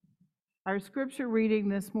Our scripture reading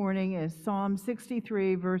this morning is Psalm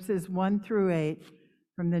 63, verses 1 through 8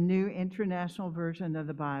 from the New International Version of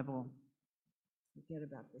the Bible. Forget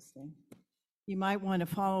about this thing. You might want to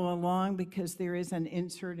follow along because there is an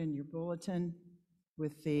insert in your bulletin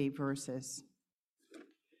with the verses.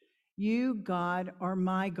 You, God, are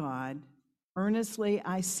my God. Earnestly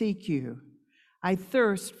I seek you. I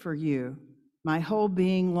thirst for you. My whole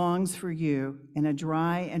being longs for you in a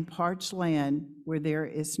dry and parched land where there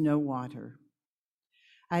is no water.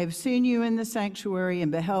 I have seen you in the sanctuary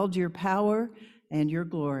and beheld your power and your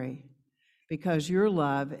glory. Because your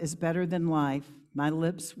love is better than life, my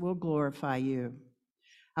lips will glorify you.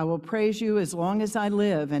 I will praise you as long as I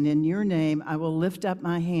live, and in your name I will lift up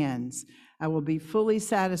my hands. I will be fully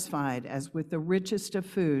satisfied as with the richest of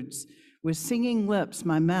foods. With singing lips,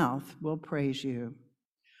 my mouth will praise you.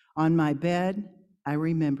 On my bed, I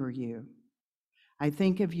remember you. I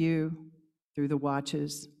think of you through the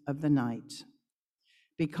watches of the night.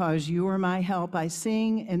 Because you are my help, I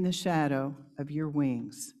sing in the shadow of your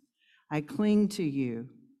wings. I cling to you.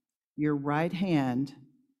 Your right hand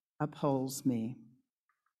upholds me.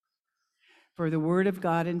 For the word of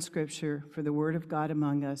God in Scripture, for the word of God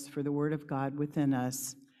among us, for the word of God within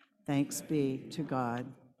us, thanks be to God.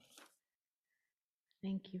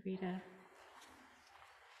 Thank you, Rita.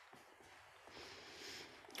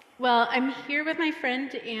 Well, I'm here with my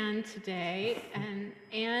friend Anne today, and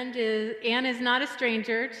Anne is not a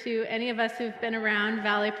stranger to any of us who've been around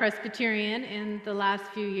Valley Presbyterian in the last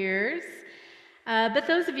few years. But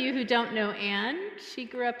those of you who don't know Anne, she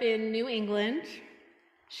grew up in New England.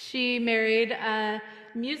 She married a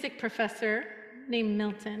music professor named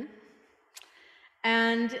Milton.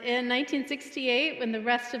 And in 1968, when the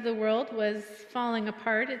rest of the world was falling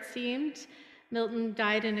apart, it seemed, Milton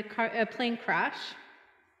died in a plane crash.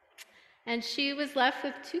 And she was left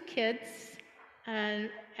with two kids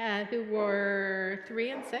who were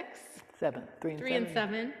 3 and 6. 7, 3 and 7. 3 and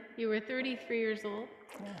 7. You were 33 years old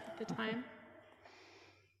at the time.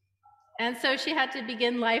 And so she had to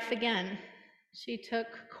begin life again. She took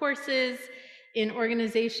courses in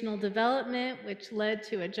organizational development, which led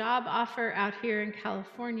to a job offer out here in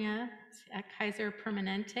California at Kaiser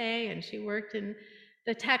Permanente, and she worked in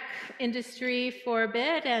the tech industry for a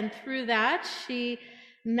bit, and through that she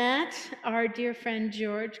met our dear friend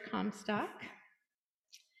George Comstock.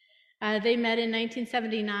 They met in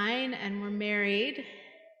 1979 and were married,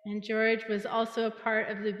 and George was also a part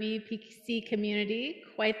of the VPC community,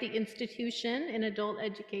 quite the institution in adult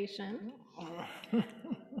education.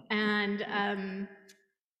 And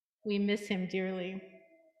we miss him dearly.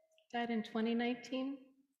 Died in 2019?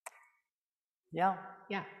 Yeah.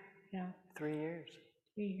 Yeah. 3 years.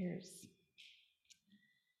 3 years.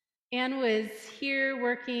 Anne was here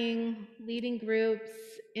working, leading groups,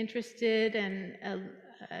 interested and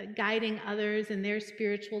guiding others in their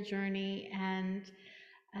spiritual journey, and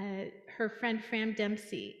her friend Fran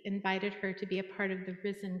Dempsey invited her to be a part of the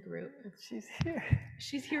Risen group. She's here.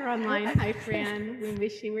 She's here online. Hi, Fran. We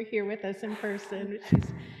wish you were here with us in person. She's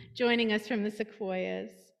joining us from the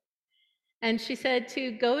Sequoias. And she said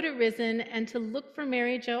to go to Risen and to look for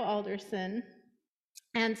Mary Jo Alderson.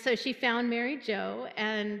 And so she found Mary Jo,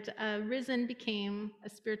 and Risen became a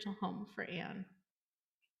spiritual home for Anne.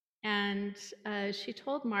 And she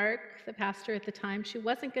told Mark, the pastor at the time, she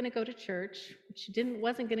wasn't going to go to church. She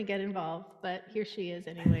wasn't going to get involved, but here she is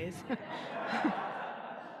anyways.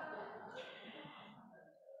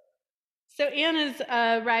 So Anne is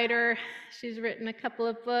a writer. She's written a couple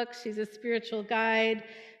of books. She's a spiritual guide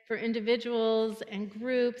for individuals and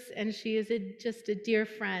groups, and she is just a dear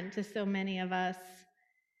friend to so many of us.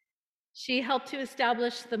 She helped to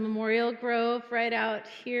establish the Memorial Grove right out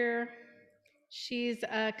here. She's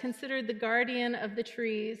considered the guardian of the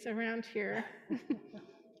trees around here,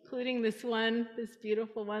 including this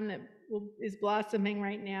beautiful one that is blossoming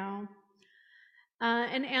right now.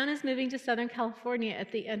 And Anne is moving to Southern California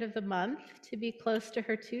at the end of the month to be close to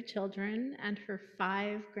her 2 children and her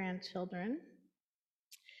 5 grandchildren.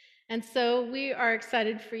 And so we are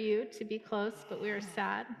excited for you to be close, but we are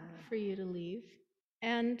sad for you to leave.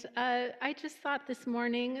 And I just thought this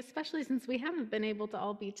morning, especially since we haven't been able to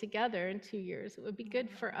all be together in 2 years, it would be good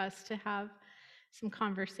for us to have some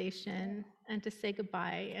conversation and to say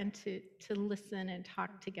goodbye and to listen and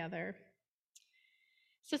talk together.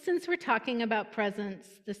 So since we're talking about presence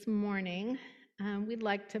this morning, we'd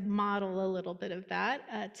like to model a little bit of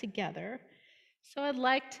that together. So I'd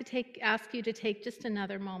like to ask you to take just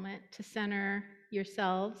another moment to center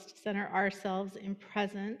yourselves, to center ourselves in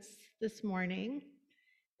presence this morning.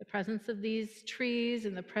 The presence of these trees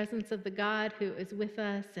and the presence of the God who is with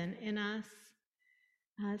us and in us.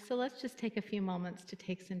 So let's just take a few moments to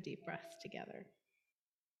take some deep breaths together.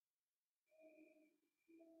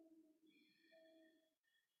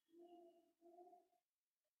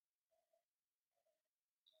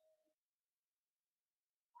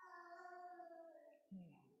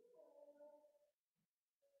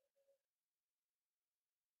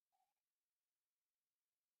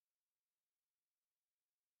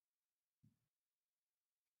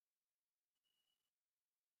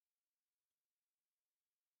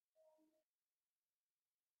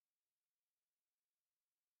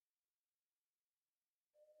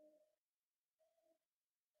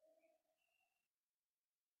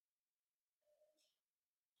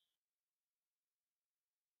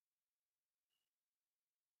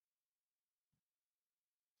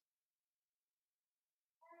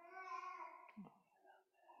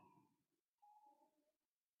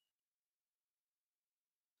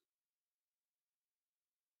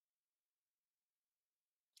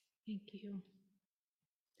 Thank you.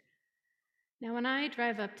 Now, when I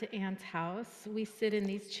drive up to Anne's house, we sit in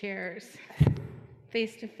these chairs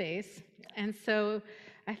face to face. And so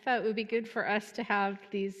I thought it would be good for us to have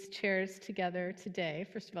these chairs together today.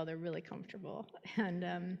 First of all, they're really comfortable.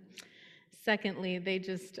 And secondly, they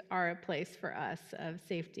just are a place for us of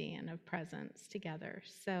safety and of presence together.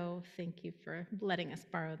 So thank you for letting us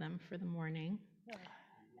borrow them for the morning.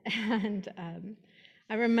 And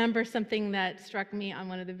I remember something that struck me on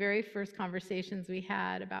one of the very first conversations we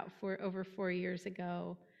had about over 4 years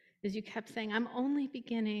ago, is you kept saying, I'm only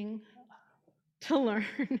beginning to learn,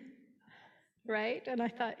 right? And I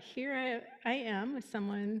thought, here I am with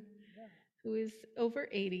someone who is over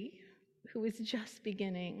 80, who is just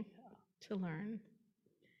beginning to learn.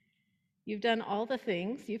 You've done all the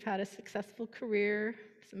things. You've had a successful career,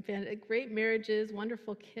 some great marriages,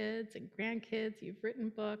 wonderful kids and grandkids. You've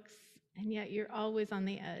written books, and yet you're always on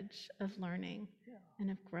the edge of learning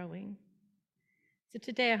and of growing. So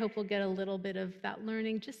today I hope we'll get a little bit of that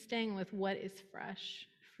learning, just staying with what is fresh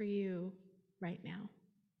for you right now.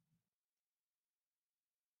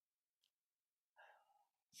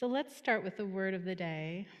 So let's start with the word of the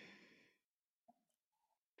day,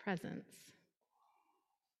 presence.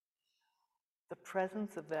 The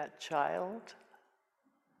presence of that child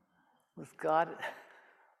was God to me.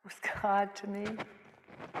 Was God to me.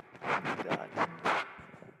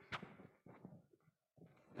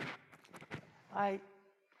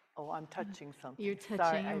 I'm touching something. You're touching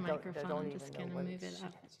Sorry, your I microphone. don't I'm even just know going to what move it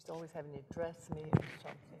up. She's always having to address me or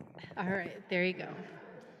something. All right, there you go.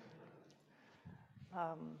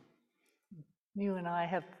 You and I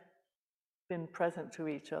have been present to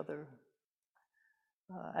each other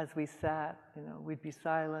as we sat. We'd be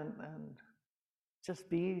silent and just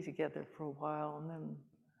be together for a while, and then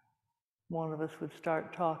one of us would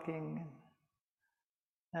start talking,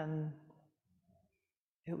 and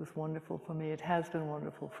it was wonderful for me. It has been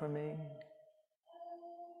wonderful for me.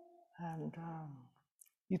 And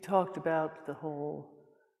you talked about the whole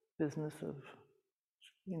business of,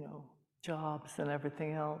 jobs and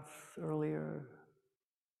everything else earlier.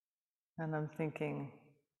 And I'm thinking,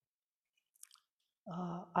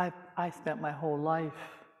 I spent my whole life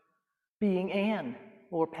being Anne,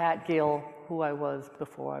 or Pat Gill, who I was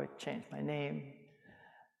before I changed my name.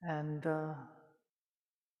 And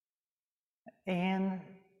Anne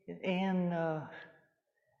is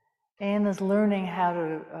learning how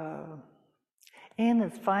to, Anne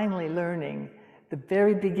is finally learning the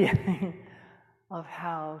very beginning of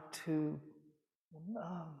how to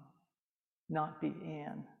not be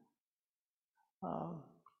Anne.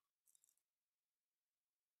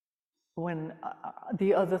 When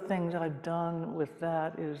the other things I've done with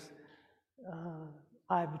that is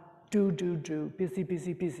I've do,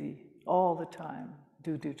 busy, all the time,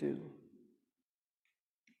 do.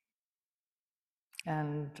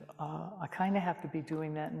 And I kind of have to be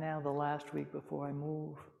doing that now the last week before I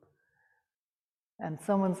move. And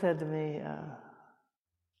someone said to me,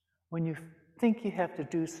 when you think you have to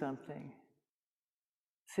do something,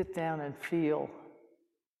 sit down and feel.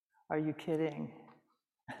 Are you kidding?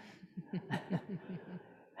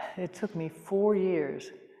 It took me 4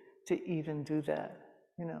 years to even do that,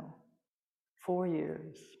 4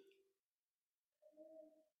 years.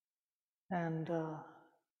 And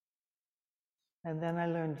then I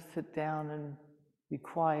learned to sit down and be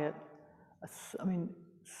quiet.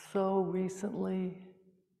 So recently,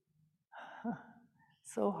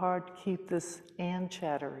 so hard to keep this Anne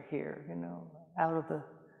chatter here, out of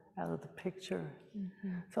the picture.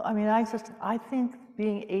 Mm-hmm. So I think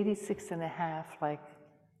being 86 and a half, like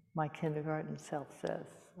my kindergarten self says,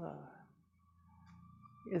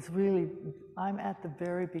 is really, I'm at the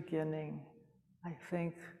very beginning, I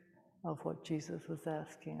think, of what Jesus was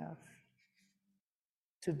asking us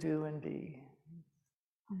to do and be.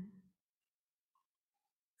 Mm.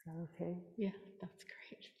 Is that okay? Yeah, that's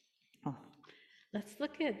great. Oh. Let's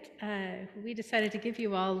look at, we decided to give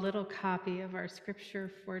you all a little copy of our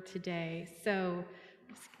scripture for today. So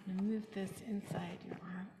I'm just going to move this inside your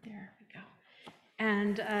arm. There we go.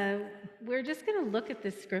 And we're just going to look at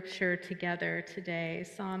this scripture together today,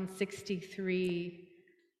 Psalm 63,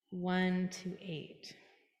 1 to 8.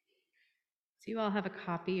 So you all have a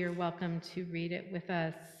copy. You're welcome to read it with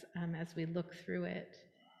us as we look through it.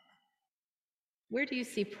 Where do you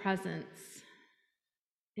see presence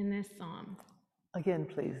in this psalm? Again,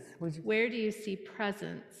 please, would you? Where do you see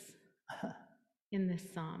presence in this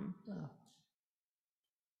psalm?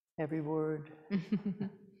 Every word,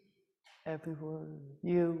 every word.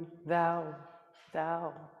 You, thou,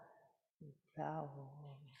 thou,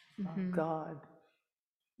 God.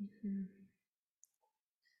 Mhm.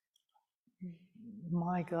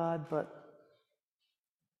 My God, but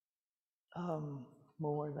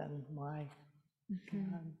more than my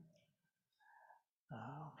God.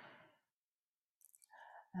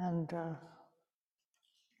 And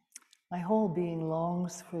my whole being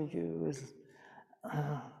longs for you, is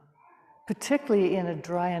particularly in a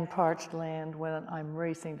dry and parched land when I'm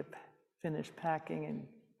racing to finish packing and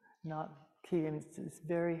not keeping. It's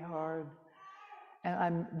very hard.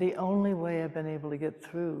 And the only way I've been able to get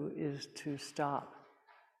through is to stop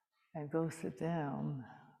and go sit down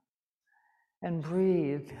and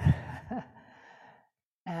breathe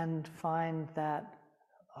and find that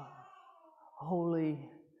holy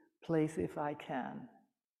place if I can,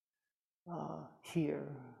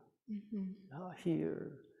 here,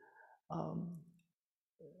 here.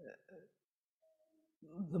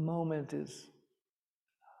 The moment is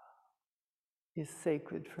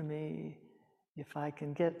sacred for me if I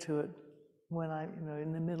can get to it when I'm,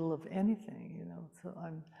 in the middle of anything, So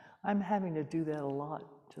I'm having to do that a lot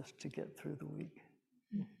just to get through the week.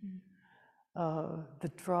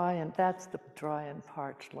 That's the dry and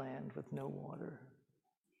parched land with no water.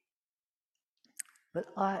 But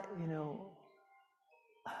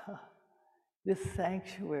this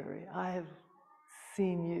sanctuary, I have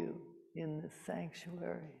seen you in this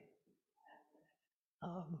sanctuary.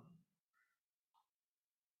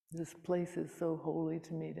 This place is so holy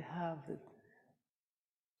to me to have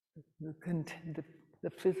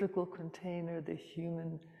the physical container, the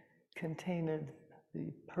human container,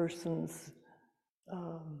 the persons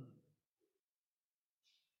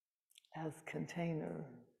as container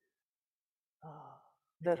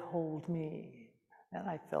that hold me. And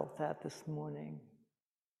I felt that this morning.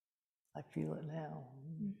 I feel it now.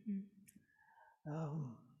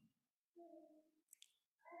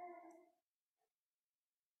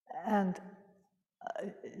 And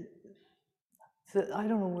so I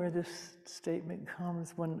don't know where this statement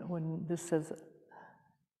comes when this says,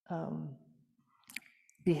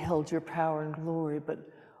 beheld your power and glory, but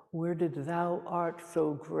where did thou art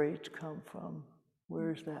so great come from?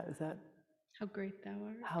 Where is that? Is that? How great thou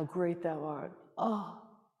art. How great thou art.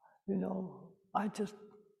 I just,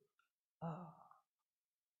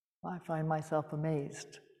 I find myself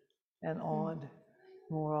amazed and awed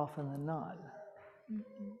more often than not.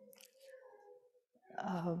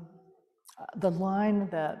 The line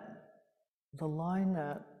that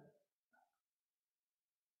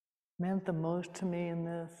meant the most to me in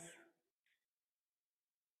this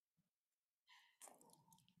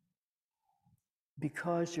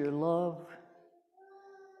because your love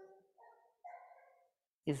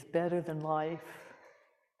is better than life.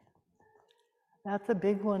 That's a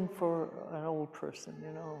big one for an old person,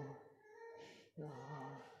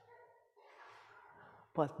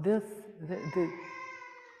 But this,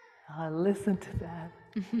 listen to that.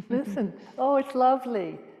 Listen. Oh, it's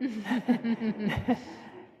lovely.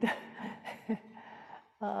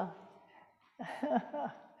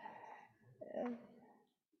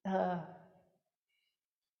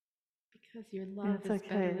 Because your love It's is okay.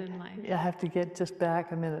 better than life. I have to get just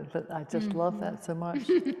back a minute, but I just love that so much.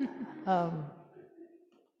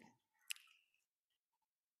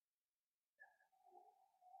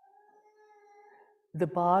 The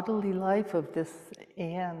bodily life of this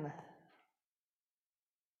Anne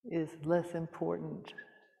is less important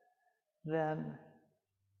than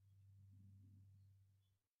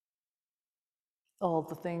all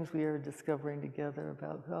the things we are discovering together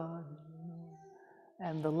about God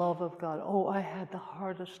and the love of God. Oh, I had the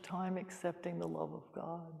hardest time accepting the love of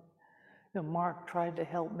God. Mark tried to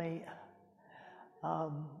help me.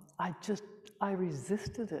 I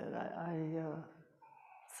resisted it.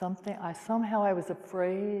 Somehow I was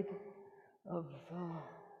afraid of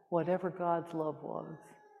whatever God's love was.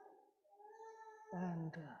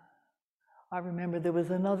 And I remember there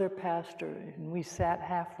was another pastor, and we sat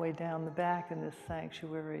halfway down the back in this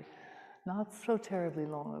sanctuary not so terribly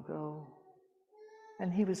long ago.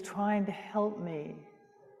 And he was trying to help me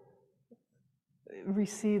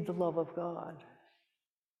receive the love of God.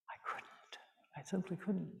 I couldn't. I simply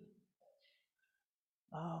couldn't.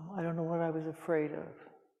 I don't know what I was afraid of.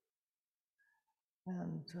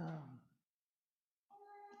 And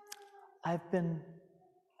I've been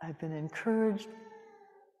encouraged.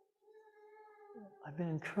 I've been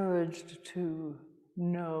encouraged to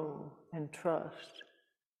know and trust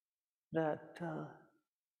that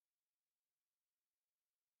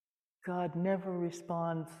God never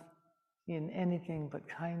responds in anything but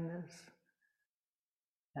kindness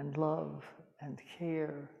and love and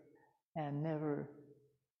care, and never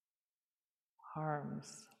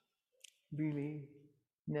harms, really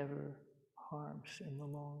never harms in the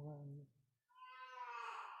long run.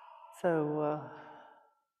 So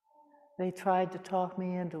they tried to talk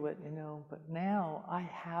me into it, but now I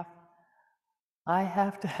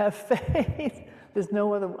have to have faith. There's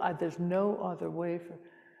no other way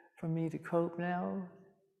for me to cope now.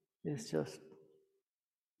 It's just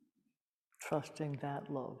trusting that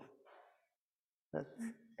love. That's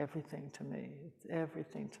everything to me. It's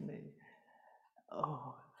everything to me.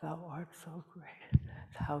 Oh, thou art so great.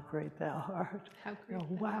 How great thou art. How great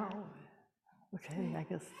thou wow. art. Okay, I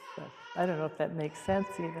guess I don't know if that makes sense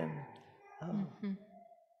even.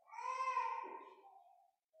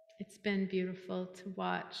 It's been beautiful to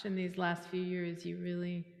watch in these last few years. You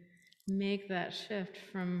really make that shift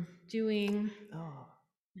from doing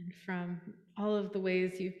and from all of the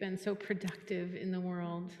ways you've been so productive in the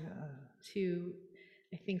world to,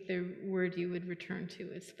 I think the word you would return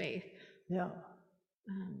to is faith. Yeah.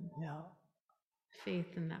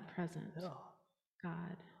 Faith in that present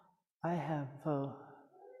God. I've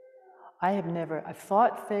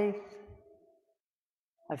thought faith,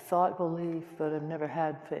 I've thought belief, but I've never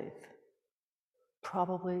had faith.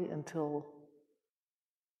 Probably until,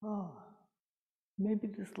 maybe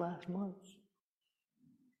this last month.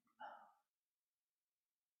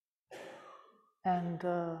 And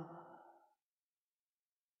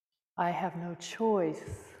I have no choice.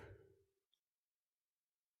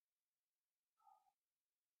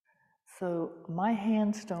 So my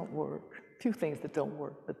hands don't work. A few things that don't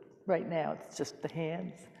work, but right now it's just the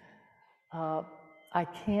hands. I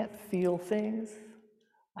can't feel things.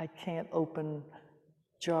 I can't open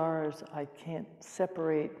jars. I can't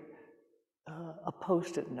separate a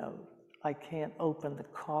Post-it note. I can't open the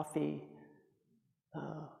coffee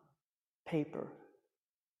paper.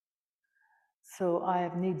 So I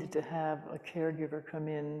have needed to have a caregiver come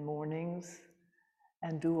in mornings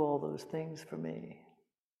and do all those things for me.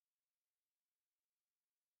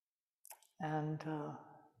 And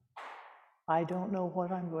I don't know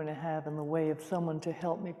what I'm going to have in the way of someone to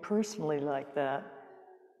help me personally like that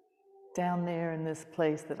down there in this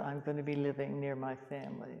place that I'm going to be living near my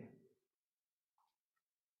family.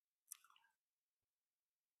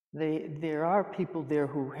 There are people there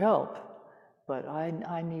who help, but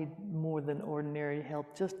I need more than ordinary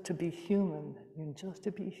help just to be human, just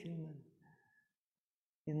to be human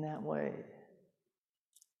in that way.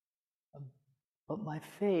 But my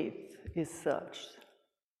faith is such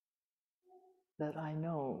that I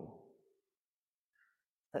know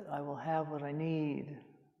that I will have what I need,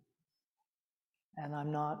 and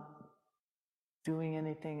I'm not doing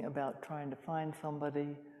anything about trying to find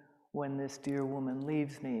somebody when this dear woman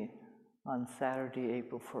leaves me on Saturday,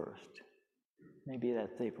 April 1st. Maybe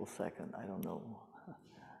that's April 2nd, I don't know.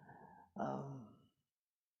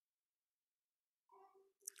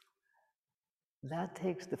 That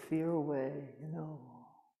takes the fear away,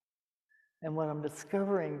 And what I'm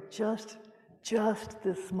discovering just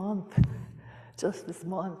this month, is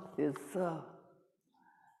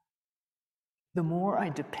the more I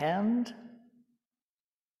depend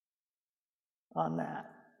on that,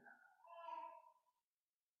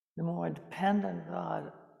 the more I depend on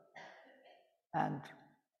God, and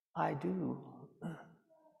I do,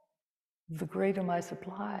 the greater my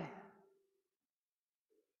supply.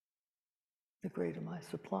 The greater my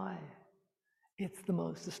supply. It's the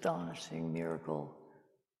most astonishing miracle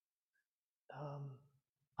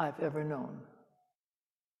I've ever known.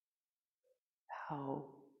 How,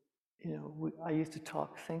 I used to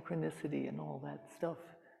talk synchronicity and all that stuff,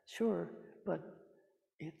 sure, but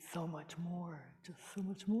it's so much more, just so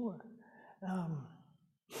much more.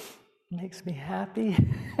 Makes me happy.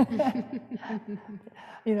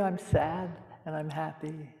 I'm sad and I'm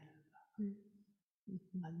happy.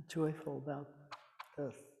 I'm joyful about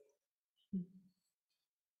this.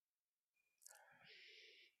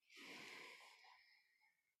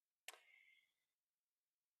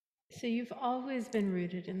 So you've always been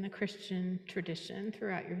rooted in the Christian tradition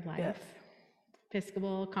throughout your life. Yes.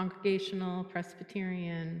 Episcopal, Congregational,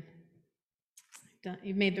 Presbyterian.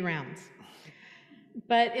 You've made the rounds.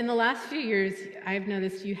 But in the last few years, I've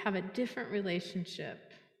noticed you have a different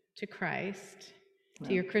relationship to Christ,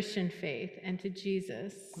 to your Christian faith, and to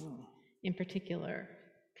Jesus in particular.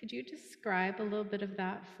 Could you describe a little bit of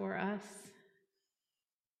that for us?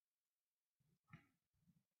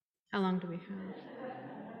 How long do we have?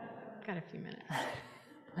 Got a few minutes.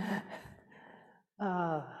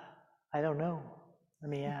 I don't know. Let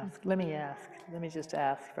me ask. Let me just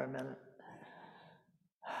ask for a minute.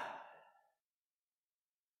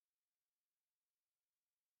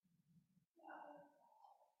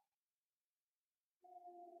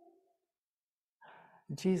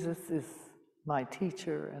 Jesus is my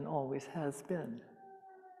teacher and always has been.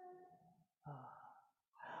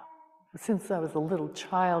 Since I was a little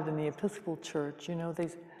child in the Episcopal Church, you know,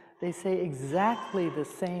 they say exactly the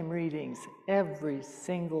same readings every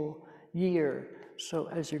single year. So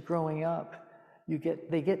as you're growing up,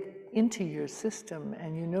 they get into your system,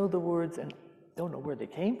 and you know the words, and don't know where they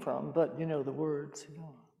came from, but you know the words. You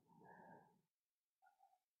know.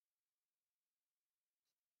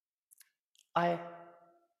 I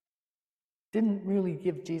didn't really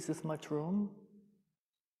give Jesus much room.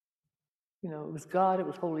 You know, it was God, it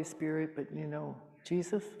was Holy Spirit, but you know,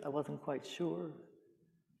 Jesus, I wasn't quite sure.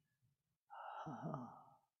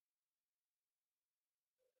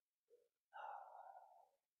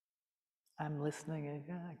 I'm listening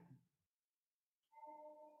again.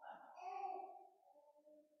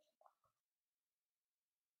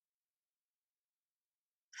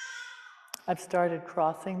 I've started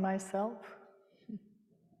crossing myself.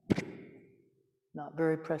 Not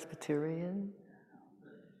very Presbyterian.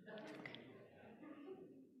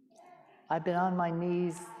 I've been on my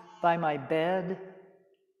knees by my bed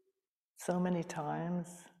so many times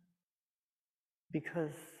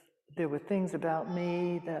because there were things about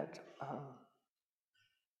me that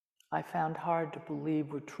I found hard to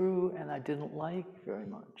believe were true and I didn't like very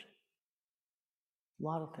much. A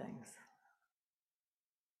lot of things.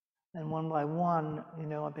 And one by one, you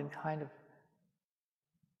know, I've been kind of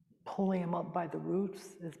pulling them up by the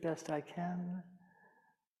roots as best I can.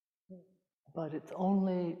 But it's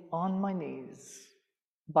only on my knees,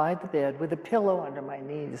 by the bed, with a pillow under my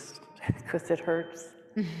knees, because it hurts.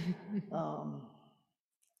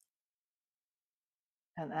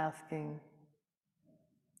 And asking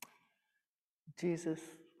Jesus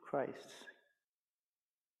Christ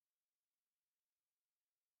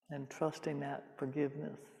and trusting that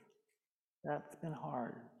forgiveness. That's been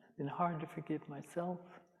hard. It's been hard to forgive myself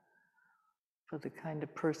for the kind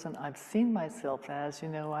of person I've seen myself as. You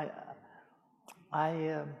know,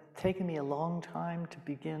 taken me a long time to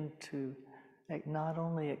begin to not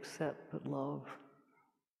only accept but love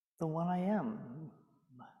the one I am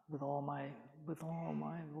with all my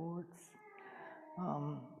warts.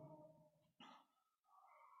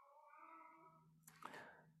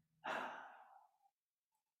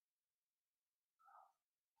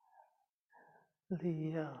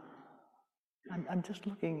 I'm just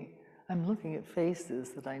looking. I'm looking at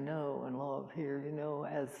faces that I know and love here. You know,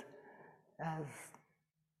 as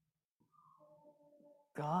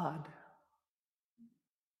God.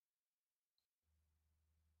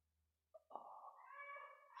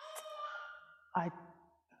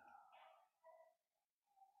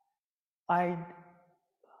 I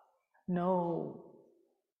know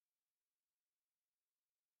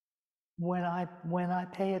when I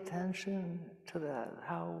pay attention to that,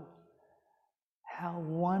 how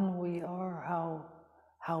one we are,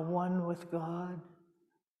 how one with God.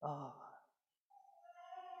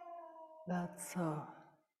 That's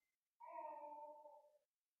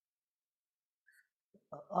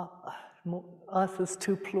us is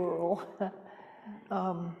too plural.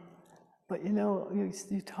 But you know,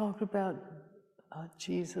 you talk about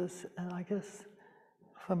Jesus, and I guess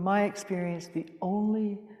from my experience, the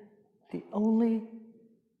only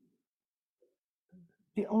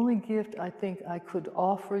gift I think I could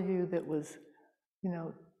offer you that was, you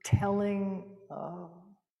know, telling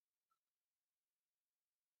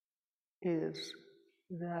is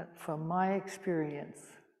that from my experience,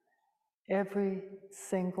 every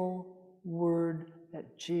single word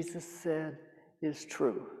that Jesus said is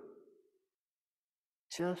true.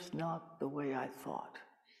 Just not the way I thought.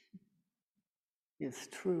 It's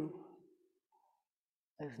true.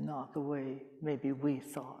 It's not the way maybe we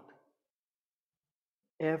thought.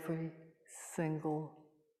 Every single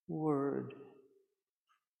word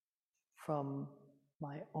from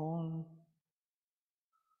my own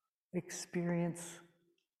experience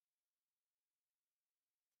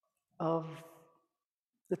of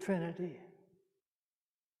the Trinity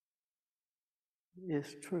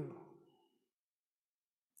is true,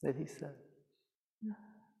 that he said.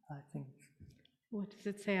 I think. What does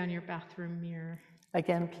it say on your bathroom mirror?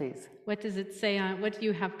 Again, please. What does it say on, what do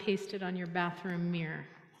you have pasted on your bathroom mirror?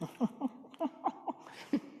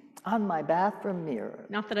 On my bathroom mirror.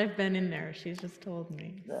 Not that I've been in there, she's just told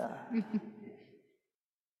me.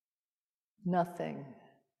 Nothing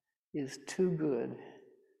is too good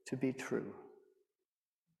to be true.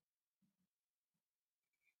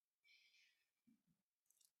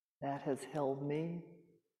 That has held me,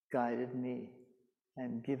 guided me,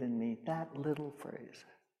 and given me, that little phrase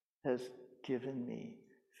has given me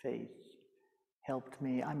faith, helped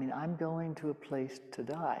me. I mean, I'm going to a place to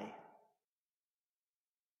die.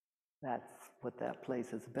 That's what that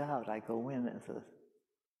place is about. I go in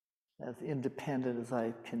as independent as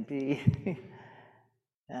I can be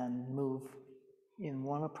and move in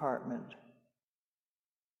one apartment.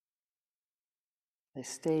 I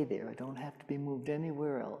stay there. I don't have to be moved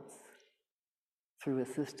anywhere else. Through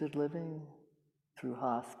assisted living, through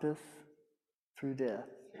hospice, through death.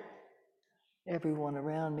 Everyone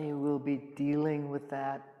around me will be dealing with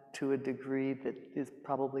that to a degree that is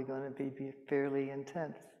probably going to be fairly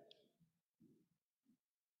intense.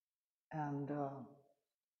 And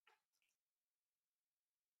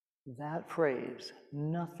that phrase,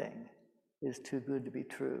 nothing is too good to be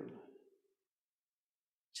true,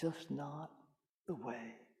 just not the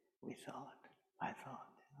way we thought, I thought.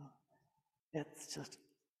 It's just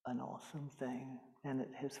an awesome thing, and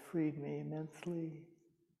it has freed me immensely.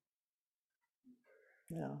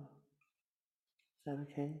 Yeah. Is that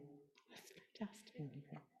okay? That's fantastic.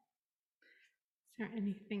 Okay. Is there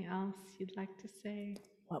anything else you'd like to say?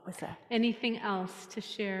 What was that? Anything else to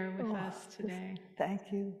share with us today?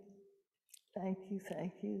 Thank you. Thank you,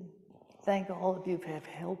 thank you. Thank all of you who have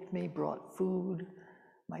helped me, brought food.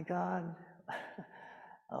 My God.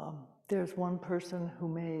 There's one person who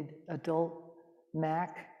made adult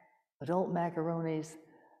macaronis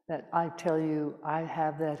that I tell you, I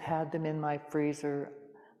have had them in my freezer.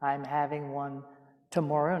 I'm having one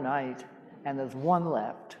tomorrow night, and there's one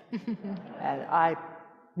left. And I,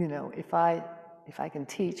 if I can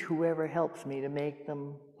teach whoever helps me to make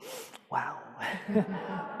them, wow.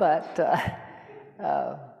 But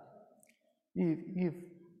you've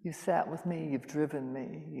sat with me, you've driven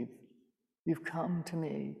me, you've come to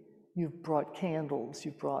me, you've brought candles,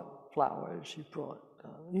 you've brought flowers, you've brought,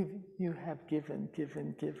 you have given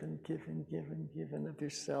of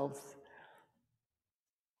yourselves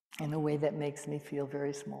in a way that makes me feel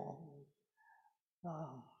very small.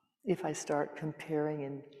 If I start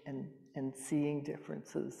comparing and seeing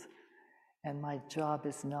differences, and my job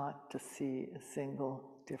is not to see a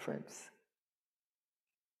single difference,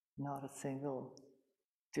 not a single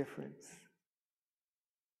difference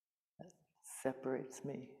that separates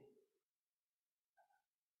me.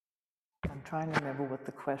 I'm trying to remember what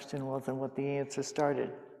the question was and what the answer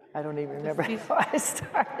started. I don't even remember how I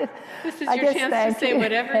started. This is your chance to say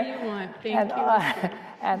whatever you want. Thank you.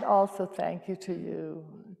 And also thank you to you.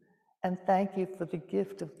 And thank you for the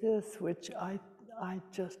gift of this, which I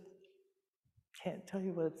just can't tell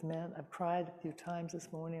you what it's meant. I've cried a few times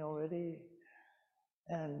this morning already.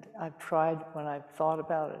 And I've cried when I've thought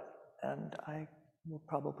about it. And I will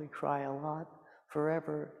probably cry a lot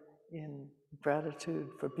forever in gratitude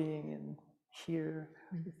for being in here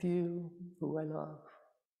with you, who I love.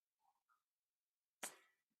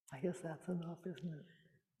 I guess that's enough, isn't it?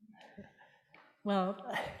 Well,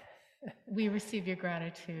 we receive your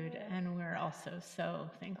gratitude, and we're also so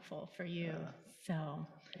thankful for you. So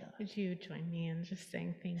would you join me in just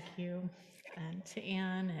saying thank you and to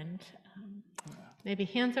Anne, and maybe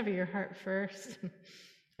hands over your heart first.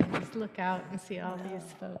 Just look out and see all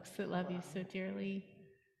these folks that love you so dearly.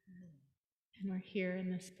 And we're here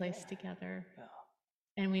in this place together.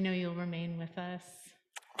 And we know you'll remain with us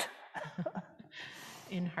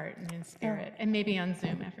in heart and in spirit. And maybe on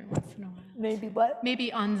Zoom every once in a while. Maybe what?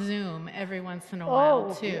 Maybe on Zoom every once in a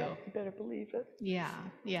while, too. Yeah, you better believe it. Yeah.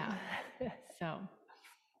 So.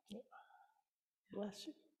 Bless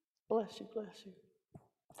you. Bless you, bless you.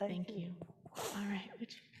 Thank you. All right.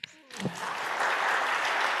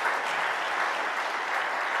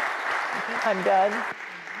 I'm done.